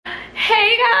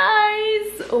Hey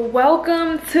guys,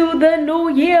 welcome to the new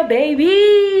year,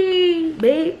 baby.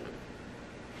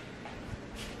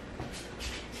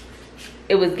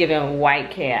 It was giving white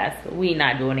chaos. We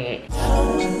not doing it.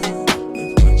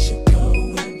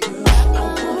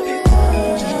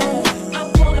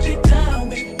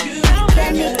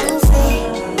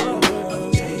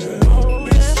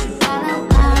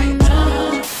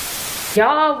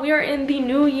 Y'all, we are in the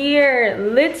new year.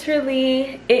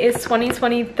 Literally, it is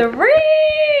 2023.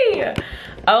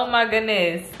 Oh my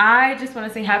goodness. I just want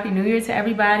to say happy new year to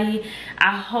everybody.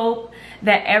 I hope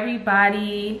that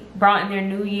everybody brought in their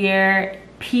new year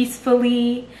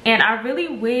peacefully, and I really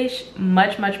wish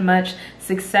much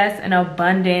success and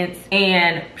abundance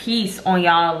and peace on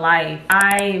y'all life.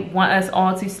 I want us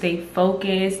all to stay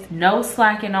focused, no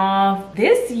slacking off.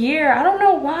 This year, I don't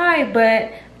know why,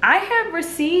 but I have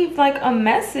received like a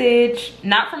message,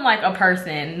 not from like a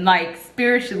person, like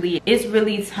spiritually. It's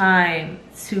really time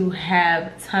to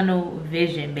have tunnel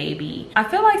vision, baby. I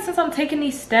feel like since I'm taking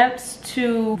these steps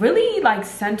to really like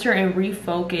center and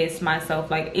refocus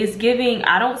myself, like it's giving,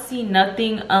 I don't see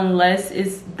nothing unless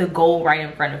it's the goal right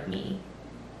in front of me.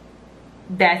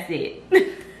 That's it.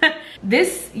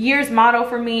 This year's motto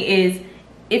for me is,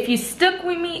 if you stick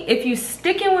with me, if you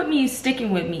sticking with me, you sticking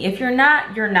with me. If you're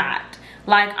not, you're not.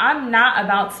 Like, I'm not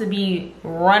about to be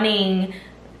running,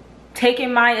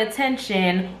 taking my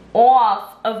attention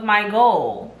off of my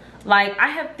goal. Like, I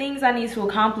have things I need to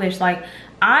accomplish. Like,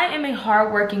 I am a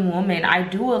hardworking woman. I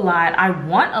do a lot. I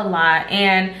want a lot.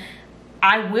 And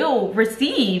I will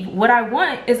receive what I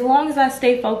want as long as I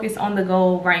stay focused on the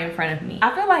goal right in front of me.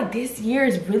 I feel like this year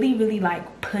is really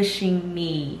like pushing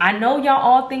me. I know y'all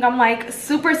all think I'm like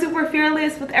super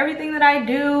fearless with everything that I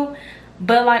do.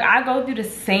 But like, I go through the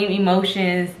same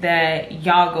emotions that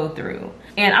y'all go through.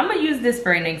 And I'm gonna use this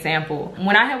for an example.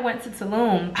 When I had went to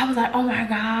Tulum, I was like, oh my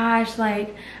gosh,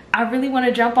 like, I really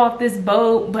wanna jump off this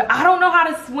boat, but I don't know how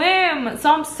to swim.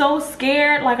 So I'm so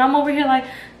scared. Like, I'm over here like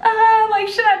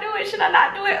should I do it? Should I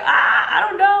not do it? I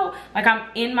don't know. Like, I'm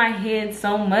in my head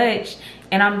so much.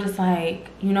 And I'm just like,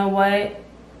 you know what?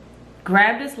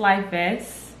 Grab this life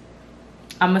vest.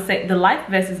 I'm gonna say the life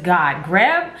vest is God.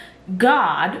 Grab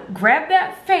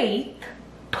that faith,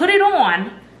 put it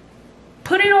on,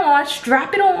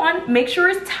 strap it on, make sure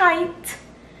it's tight,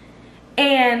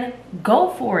 and go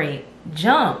for it.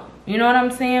 Jump. You know what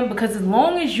I'm saying? Because as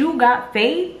long as you got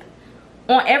faith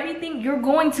on everything, you're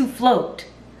going to float.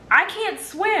 I can't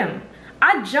swim.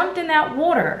 I jumped in that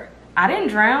water. I didn't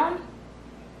drown.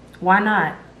 Why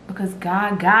not? Because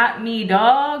God got me,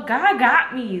 dog. God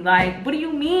got me. Like, what do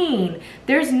you mean?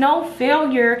 There's no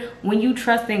failure when you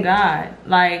trust in God.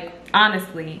 Like,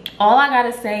 honestly, all I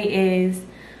gotta say is,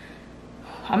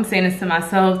 I'm saying this to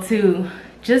myself too,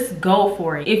 just go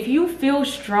for it. If you feel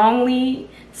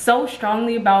so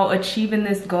strongly about achieving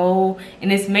this goal,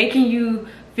 and it's making you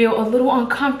feel a little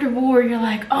uncomfortable, or you're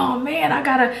like, oh man, I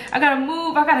gotta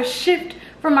move, I gotta shift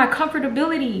from my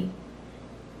comfortability,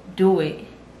 do it.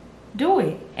 Do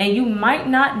it. And you might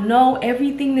not know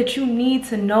everything that you need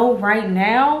to know right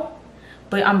now,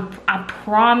 but I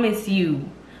promise you,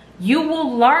 you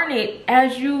will learn it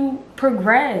as you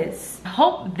progress. I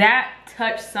hope that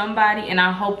touched somebody, and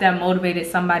I hope that motivated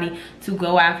somebody to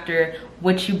go after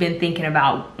what you've been thinking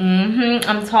about.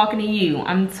 I'm talking to you.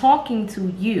 I'm talking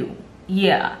to you.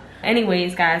 Yeah.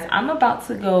 Anyways, guys, I'm about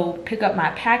to go pick up my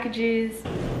packages.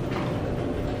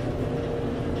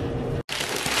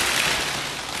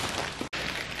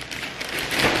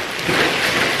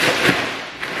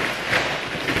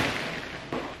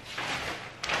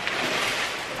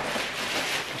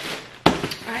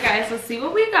 Let's see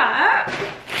what we got.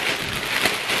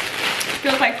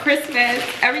 Feels like Christmas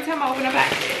every time I open a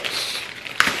package.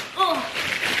 Oh,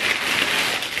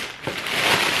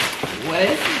 what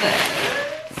is this?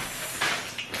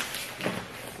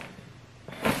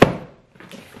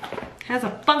 Has a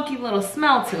funky little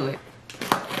smell to it.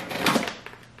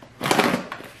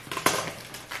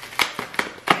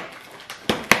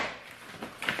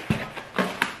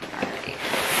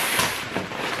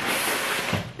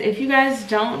 If you guys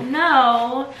don't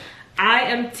know, I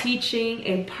am teaching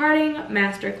a parting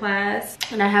masterclass,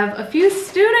 and I have a few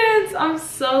students. I'm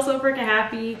so freaking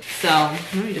happy. So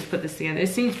let me just put this together. It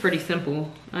seems pretty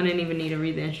simple. I didn't even need to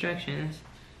read the instructions.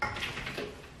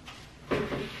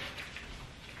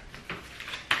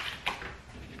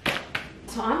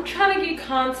 So I'm trying to get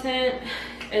content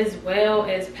as well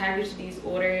as package these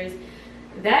orders.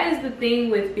 That is the thing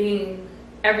with being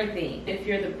everything. If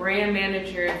you're the brand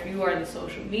manager, if you are the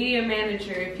social media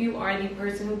manager, if you are the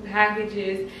person who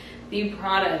packages the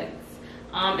products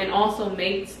and also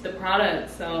makes the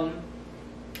products. So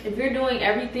if you're doing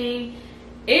everything,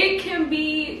 it can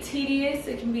be tedious,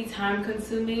 it can be time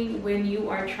consuming when you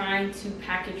are trying to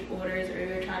package orders or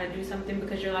you're trying to do something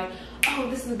because you're like, oh,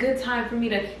 this is a good time for me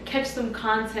to catch some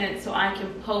content so I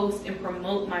can post and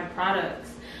promote my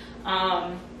products.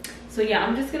 So yeah,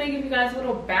 I'm just gonna give you guys a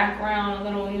little background, a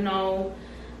little, you know,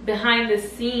 behind the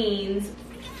scenes.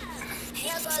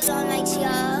 Hair goes on like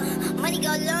Chia, money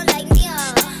goes on like Nia.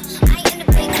 I am the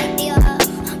big idea.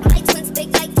 My twins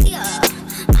big like Tia.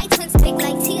 My twins big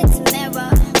like Tia Tamara.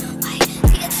 Wait,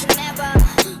 Tia Tamara.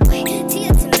 Wait,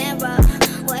 Tia Tamara.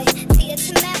 Wait, Tia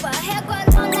Tamara. Hair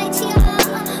goes on like Chia,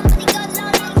 money goes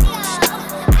on like Tia.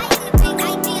 I am the big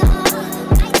idea.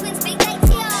 My twins big like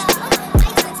Tia. My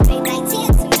twins big like Tia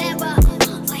Tamara.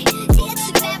 Wait, Tia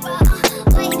Tamara.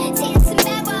 Wait, Tia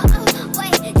Tamara.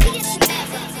 Wait, Tia Tamara.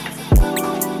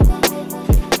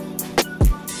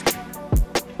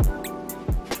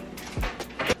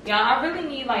 Y'all, I really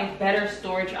need like better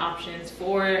storage options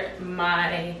for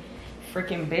my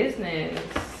freaking business.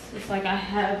 It's like I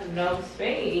have no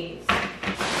space.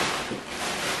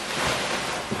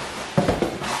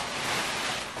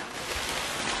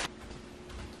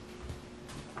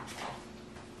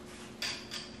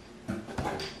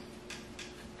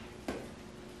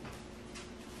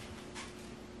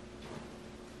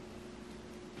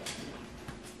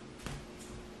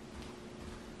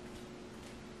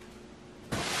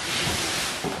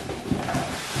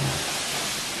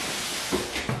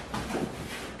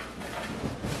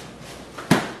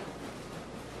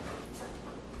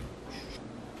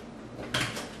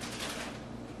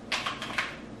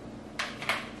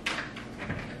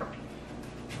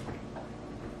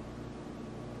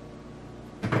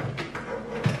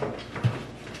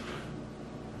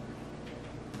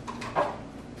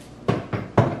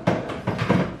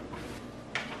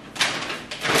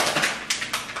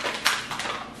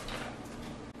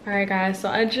 Alright guys, so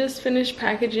I just finished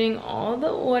packaging all the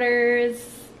orders.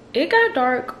 It got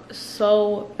dark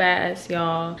so fast,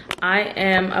 y'all. I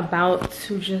am about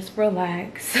to just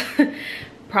relax.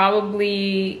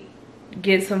 Probably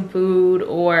get some food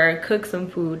or cook some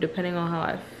food depending on how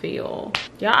I feel.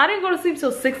 Y'all, I didn't go to sleep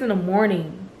till 6 in the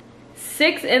morning.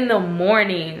 6 in the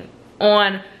morning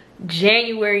on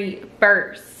January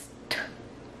 1st.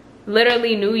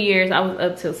 Literally New Year's, I was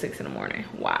up till 6 in the morning.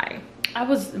 Why? I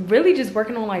was really just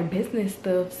working on like business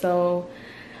stuff. So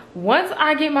once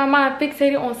I get my mind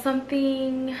fixated on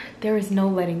something, there is no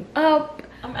letting up.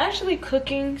 I'm actually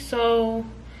cooking, so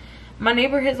my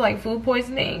neighbor has like food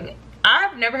poisoning.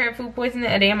 I've never had food poisoning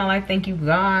a day in my life, thank you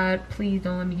God. Please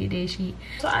don't let me get that shit.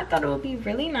 So I thought it would be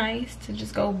really nice to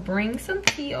just go bring some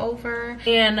tea over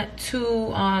and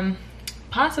to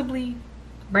possibly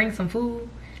bring some food.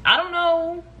 I don't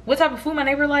know what type of food my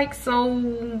neighbor likes, so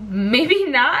maybe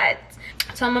not.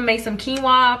 So I'm gonna make some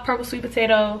quinoa, purple sweet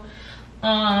potato,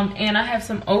 and I have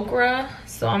some okra,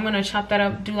 so I'm gonna chop that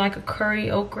up, do like a curry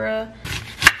okra.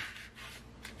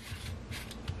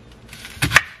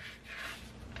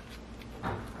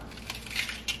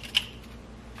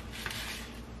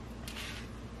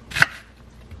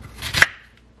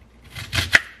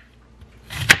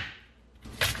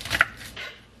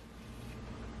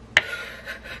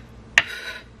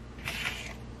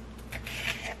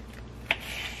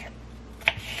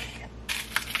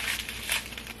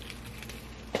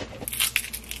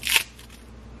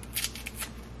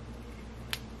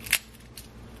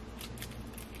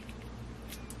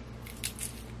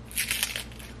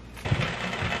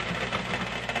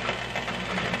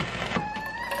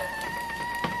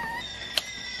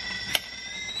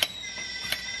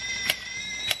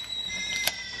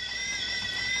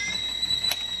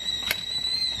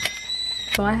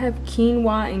 So I have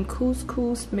quinoa and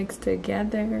couscous mixed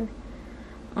together.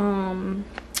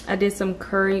 I did some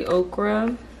curry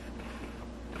okra.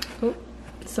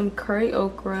 Some curry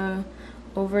okra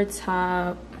over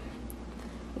top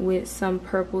with some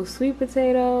purple sweet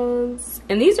potatoes.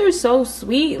 And these are so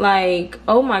sweet, like,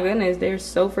 oh my goodness, they're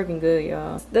so freaking good,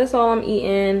 y'all. That's all I'm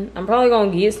eating. I'm probably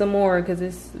gonna get some more because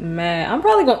it's mad. I'm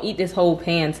probably gonna eat this whole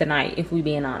pan tonight, if we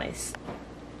being honest.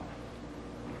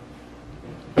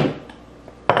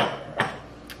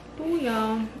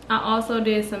 Y'all, I also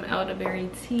did some elderberry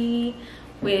tea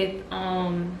with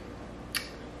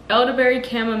elderberry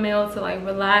chamomile to like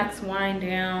relax, wind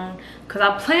down, because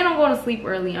I plan on going to sleep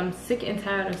early. I'm sick and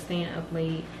tired of staying up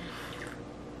late.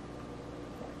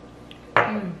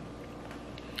 I'm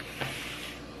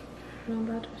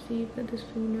about to receive that this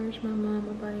food nourish my mind,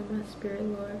 my body, my spirit,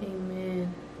 Lord.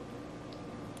 Amen.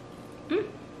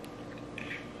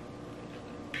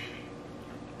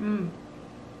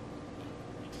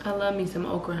 I love me some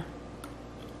okra.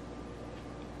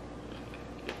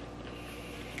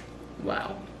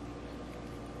 Wow.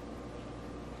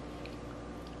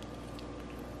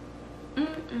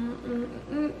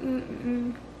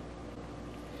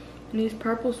 These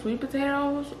purple sweet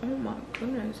potatoes, oh my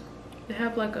goodness, they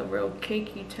have like a real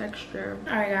cakey texture.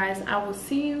 All right guys, I will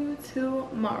see you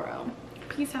tomorrow.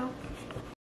 Peace out.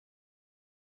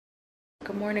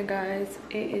 Good morning guys,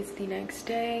 it is the next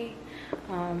day.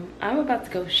 I'm about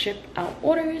to go ship out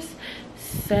orders,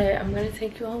 so I'm gonna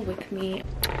take you all with me.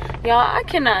 Y'all, I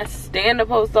cannot stand the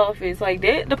post office. Like,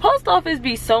 the post office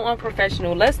be so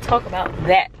unprofessional. Let's talk about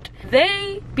that.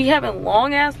 They be having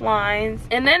long ass lines,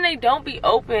 and then they don't be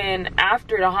open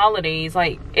after the holidays.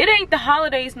 Like, it ain't the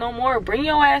holidays no more. Bring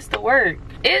your ass to work.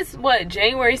 It's what,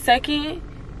 January 2nd?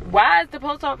 Why is the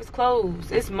post office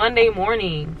closed? It's Monday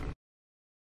morning.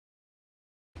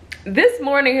 This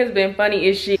morning has been funny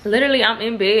as shit. Literally, I'm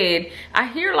in bed. I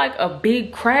hear like a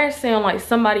big crash sound, like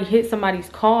somebody hit somebody's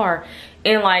car.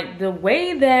 And like the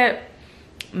way that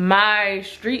my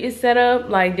street is set up,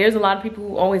 like there's a lot of people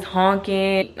who always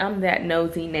honking. I'm that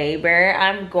nosy neighbor.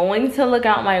 I'm going to look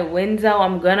out my window.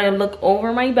 I'm gonna look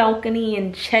over my balcony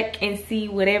and check and see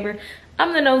whatever.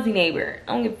 I'm the nosy neighbor.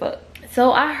 I don't give a fuck.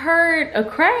 So I heard a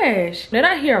crash. Then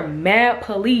I hear mad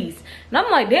police. And I'm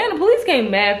like, damn, the police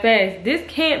came mad fast. This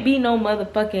can't be no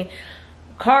motherfucking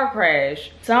car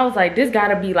crash. So I was like, this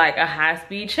gotta be like a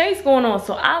high-speed chase going on.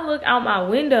 So I look out my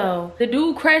window. The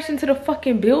dude crashed into the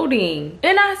fucking building.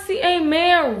 And I see a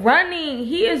man running.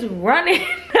 He is running.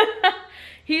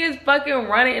 He is fucking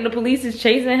running and the police is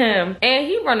chasing him. And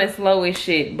he running slow as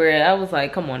shit, bruh. I was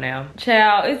like, come on now.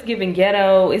 Child, it's giving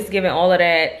ghetto. It's giving all of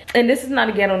that. And this is not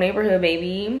a ghetto neighborhood,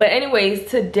 baby. But anyways,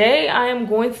 today I am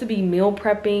going to be meal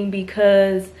prepping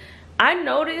because I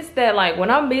noticed that like when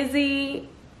I'm busy,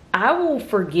 I will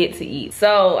forget to eat.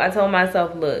 So I told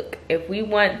myself, look, if we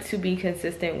want to be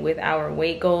consistent with our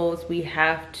weight goals, we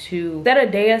have to set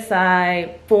a day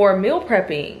aside for meal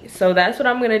prepping. So that's what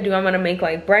I'm gonna do. I'm gonna make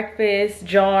like breakfast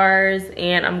jars,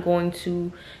 and I'm going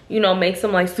to, you know, make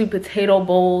some like sweet potato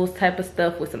bowls type of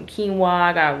stuff with some quinoa.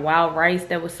 I got wild rice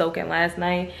that was soaking last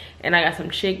night, and I got some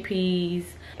chickpeas.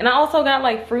 And I also got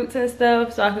like fruits and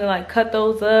stuff, so I can like cut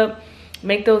those up,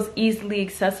 make those easily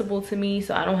accessible to me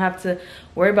so I don't have to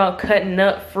worry about cutting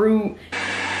up fruit.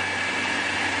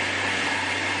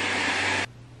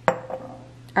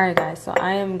 Alright guys, so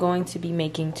I am going to be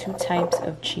making 2 types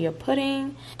of chia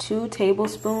pudding, 2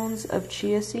 tablespoons of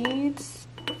chia seeds,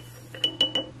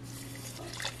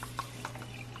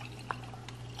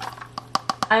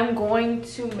 I'm going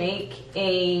to make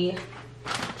a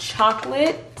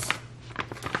chocolate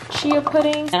chia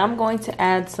pudding, and I'm going to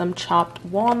add some chopped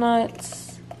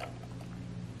walnuts,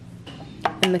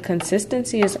 and the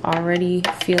consistency is already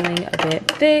feeling a bit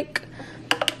thick.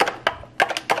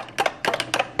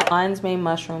 Lion's mane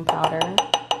mushroom powder,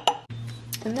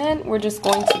 and then we're just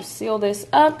going to seal this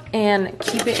up and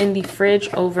keep it in the fridge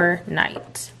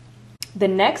overnight. The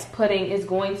next pudding is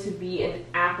going to be an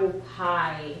apple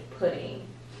pie pudding.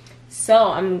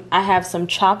 So I have some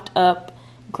chopped up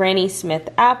Granny Smith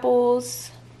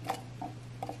apples,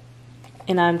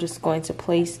 and I'm just going to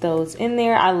place those in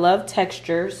there. I love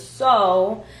texture,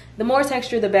 so the more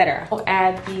texture the better. I'll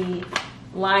add the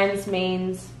lion's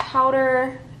mane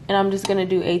powder, and I'm just gonna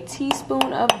do a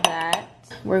teaspoon of that.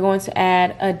 We're going to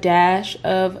add a dash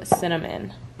of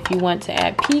cinnamon. If you want to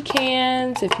add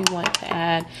pecans, if you want to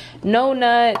add no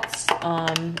nuts,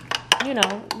 you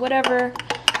know, whatever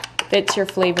fits your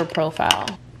flavor profile.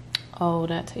 Oh,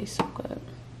 that tastes so good.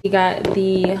 We got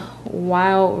the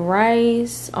wild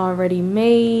rice already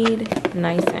made,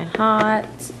 nice and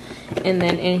hot. And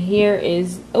then in here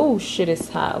is, oh shit, it's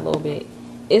hot a little bit.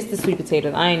 It's the sweet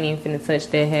potatoes. I ain't even finna touch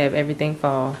that, have everything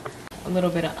fall. A little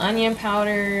bit of onion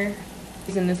powder.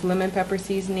 Using this lemon pepper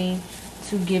seasoning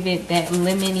to give it that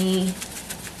lemony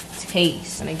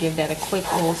taste. I'm gonna give that a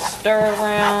quick little stir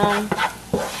around.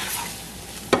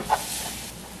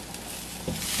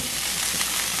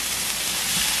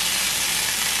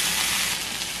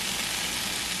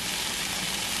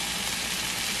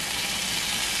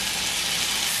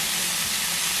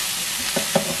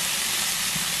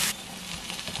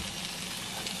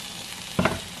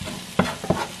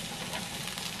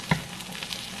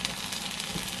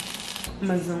 I'm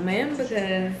gonna zoom in because,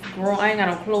 girl, I ain't got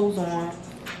no clothes on.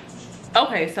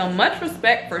 Okay, so much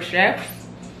respect for chefs.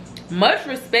 Much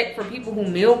respect for people who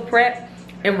meal prep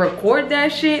and record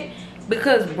that shit,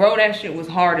 because, bro, that shit was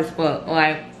hard as fuck.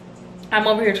 Like, I'm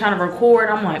over here trying to record.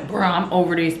 I'm like, bro, I'm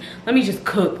over this. Let me just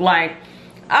cook. Like,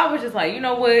 I was just like, you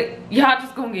know what? Y'all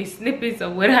just gonna get snippets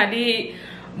of what I did.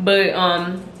 But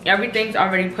everything's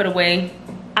already put away.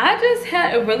 I just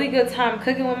had a really good time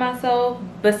cooking with myself.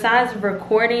 Besides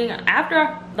recording,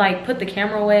 after like put the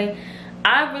camera away,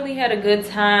 I really had a good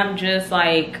time just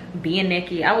like being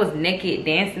naked. I was naked,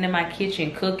 dancing in my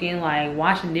kitchen, cooking, like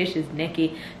washing dishes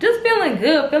naked, just feeling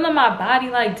good, feeling my body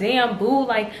like, damn boo,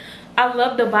 like I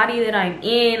love the body that I'm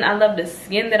in. I love the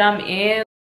skin that I'm in.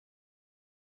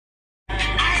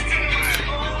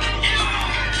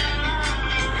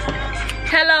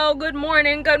 Hello, good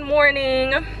morning, good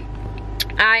morning.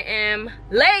 I am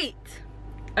late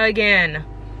again.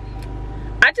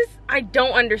 I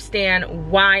don't understand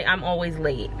why I'm always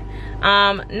late.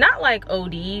 Not like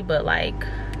OD, but like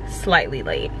slightly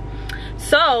late.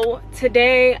 So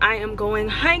today I am going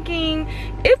hiking.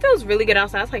 It feels really good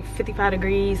outside. It's like 55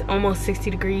 degrees, almost 60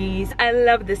 degrees. I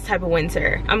love this type of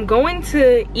winter. I'm going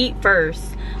to eat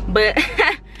first, but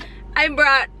I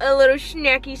brought a little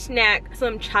snacky snack,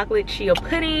 some chocolate chia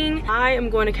pudding. I am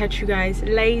going to catch you guys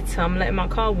later. I'm letting my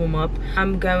car warm up.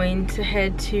 I'm going to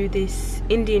head to this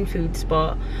Indian food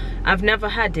spot. I've never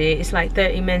had it. It's like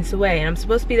 30 minutes away and I'm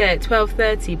supposed to be there at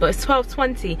 12:30, but it's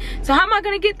 12:20. So how am I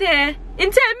gonna get there in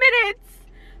 10 minutes?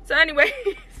 So anyways,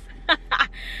 all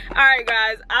right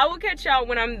guys, I will catch y'all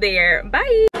when I'm there.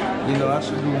 Bye. You know, I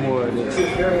should do more of this.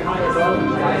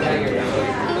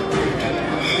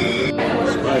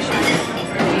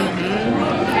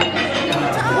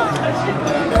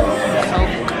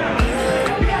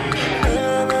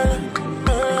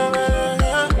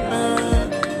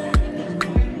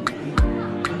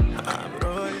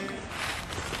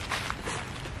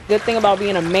 Good thing about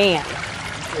being a man.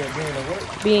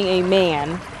 Being a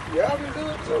man. Yeah, I've been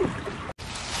doing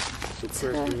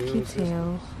it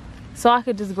too. So I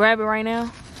could just grab it right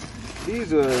now?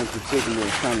 These are in particular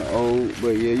kind of old,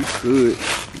 but yeah, you could.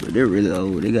 But they're really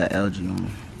old. They got algae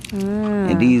on them.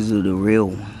 And these are the real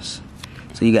ones.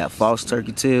 So you got false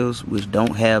turkey tails, which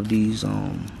don't have these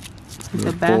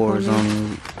little pores on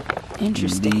them.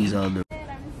 Interesting. These are the.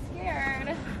 I'm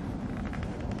scared.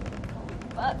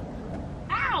 But,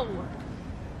 ow!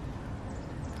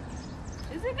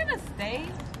 Is it gonna stay?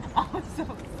 Oh, I'm so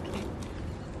scared.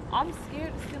 I'm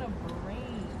scared it's gonna break.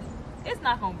 It's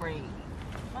not gonna break.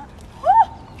 Oh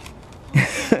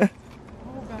God,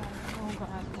 oh God, oh God, oh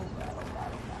God, oh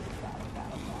God, oh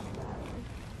God, oh God.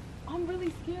 I'm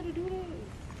really scared to do this.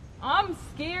 I'm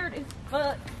scared as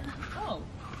fuck. Oh.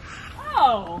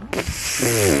 Oh.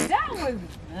 That was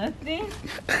nothing.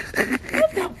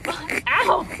 What the fuck?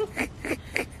 Ow.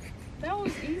 That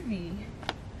was easy.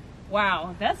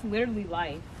 Wow, that's literally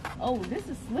life. Oh, this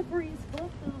is slippery as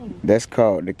fuck though. That's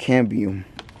called the cambium.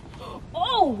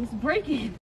 Oh, it's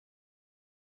breaking.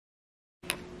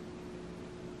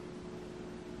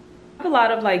 A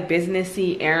lot of like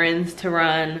businessy errands to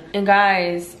run, and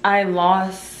guys, I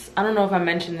don't know if I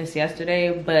mentioned this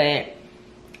yesterday, but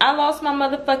I lost my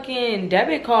motherfucking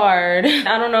debit card.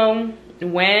 I don't know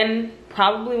when,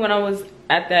 probably when I was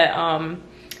at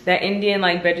that Indian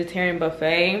like vegetarian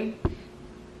buffet.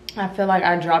 I feel like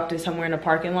I dropped it somewhere in the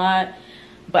parking lot,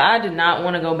 but I did not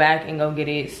want to go back and go get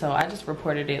it, so I just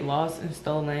reported it lost and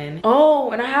stolen.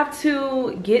 Oh, and I have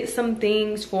to get some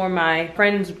things for my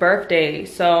friend's birthday.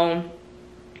 So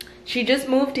she just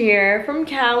moved here from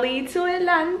Cali to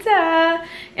Atlanta,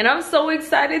 and I'm so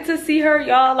excited to see her,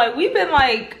 y'all. Like, we've been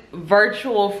like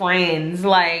virtual friends,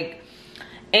 like,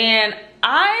 and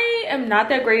I am not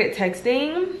that great at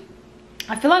texting.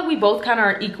 I feel like we both kind of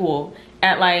are equal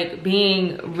at like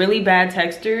being really bad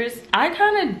texters. I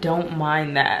kind of don't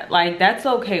mind that. Like, that's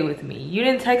okay with me. You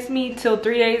didn't text me till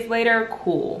 3 days later,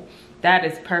 cool. That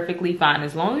is perfectly fine.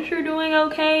 As long as you're doing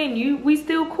okay and we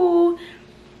still cool,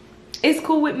 it's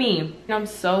cool with me. And I'm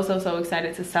so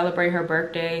excited to celebrate her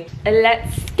birthday.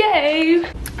 Let's go.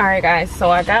 All right guys, so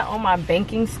I got all my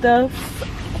banking stuff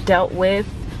dealt with.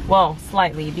 Well,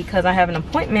 slightly, because I have an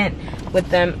appointment with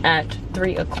them at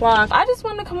 3 o'clock. I just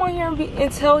wanted to come on here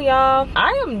and tell y'all,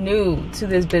 I am new to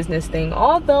this business thing.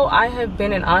 Although I have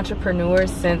been an entrepreneur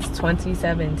since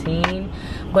 2017,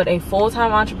 but a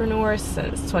full-time entrepreneur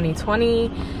since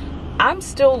 2020, I'm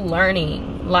still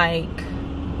learning like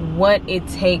what it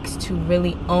takes to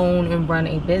really own and run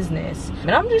a business.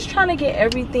 And I'm just trying to get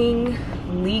everything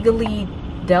legally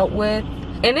dealt with.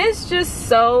 And it's just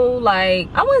so like,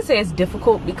 I wouldn't say it's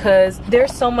difficult, because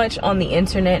there's so much on the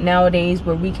internet nowadays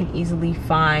where we can easily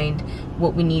find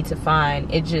what we need to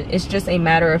find. It's just a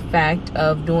matter of fact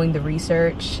of doing the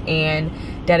research and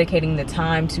dedicating the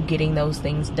time to getting those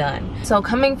things done. So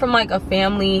coming from like a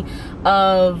family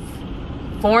of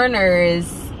foreigners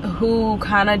who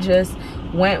kind of just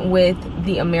went with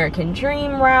the American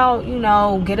dream route, you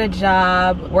know, get a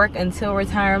job, work until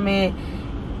retirement,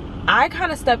 I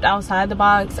kind of stepped outside the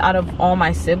box out of all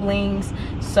my siblings.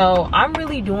 So I'm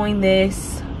really doing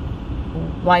this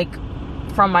like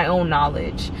from my own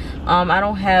knowledge. I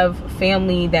don't have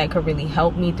family that could really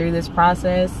help me through this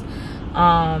process.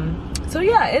 So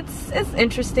yeah, it's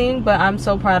interesting, but I'm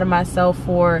so proud of myself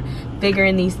for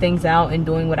figuring these things out and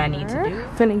doing what I need to do.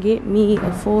 Finna get me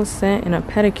a full set and a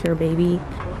pedicure, baby.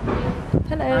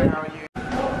 Hello.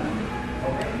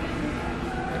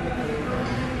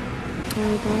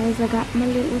 Alright guys, I got my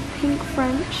little pink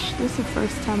French. This is the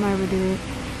first time I ever did it.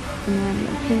 And then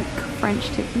the pink French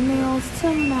tip nails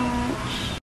to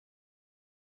match.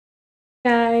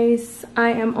 Guys, I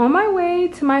am on my way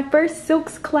to my first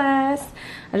silks class.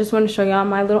 I just want to show y'all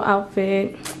my little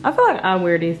outfit. I feel like I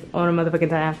wear these all the motherfucking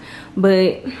time,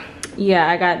 but yeah,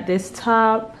 I got this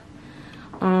top,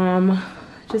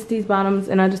 just these bottoms,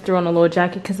 and I just threw on a little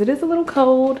jacket because it is a little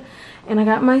cold. And I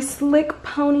got my slick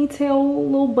ponytail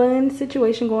little bun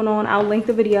situation going on. I'll link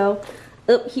the video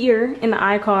up here in the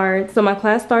iCard. So my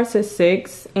class starts at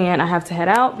 6 and I have to head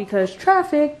out because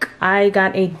traffic. I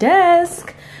got a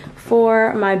desk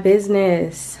for my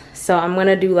business, so I'm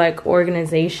gonna do like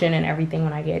organization and everything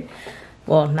when I get,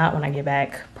 well, not when I get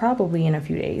back, probably in a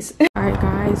few days. All right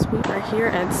guys, we are here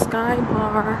at Sky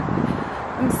Bar.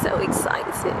 I'm so excited.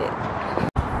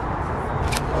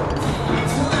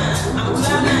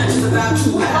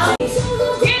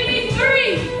 Give me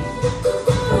 3,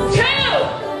 2,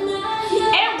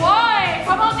 and 1.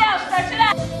 Come on down, stretch it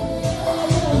out.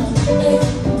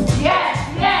 Yes,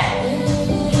 yes.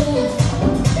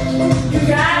 You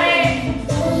got it.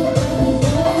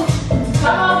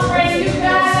 Come on, friend, you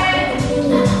got it.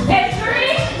 And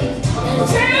 3,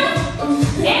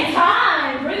 2, and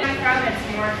time. Really? My girl that's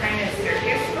more kind of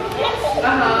circus focused.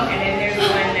 Uh-huh. And then there's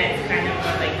one that's kind of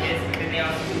more like this, with the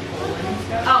nails and pull and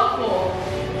stuff. Oh, cool.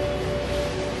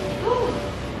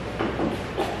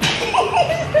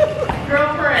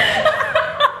 Girlfriend.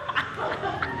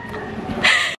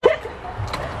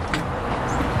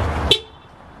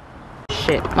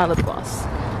 Shit, my lip gloss.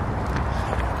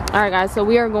 All right, guys, so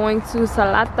we are going to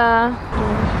Salata.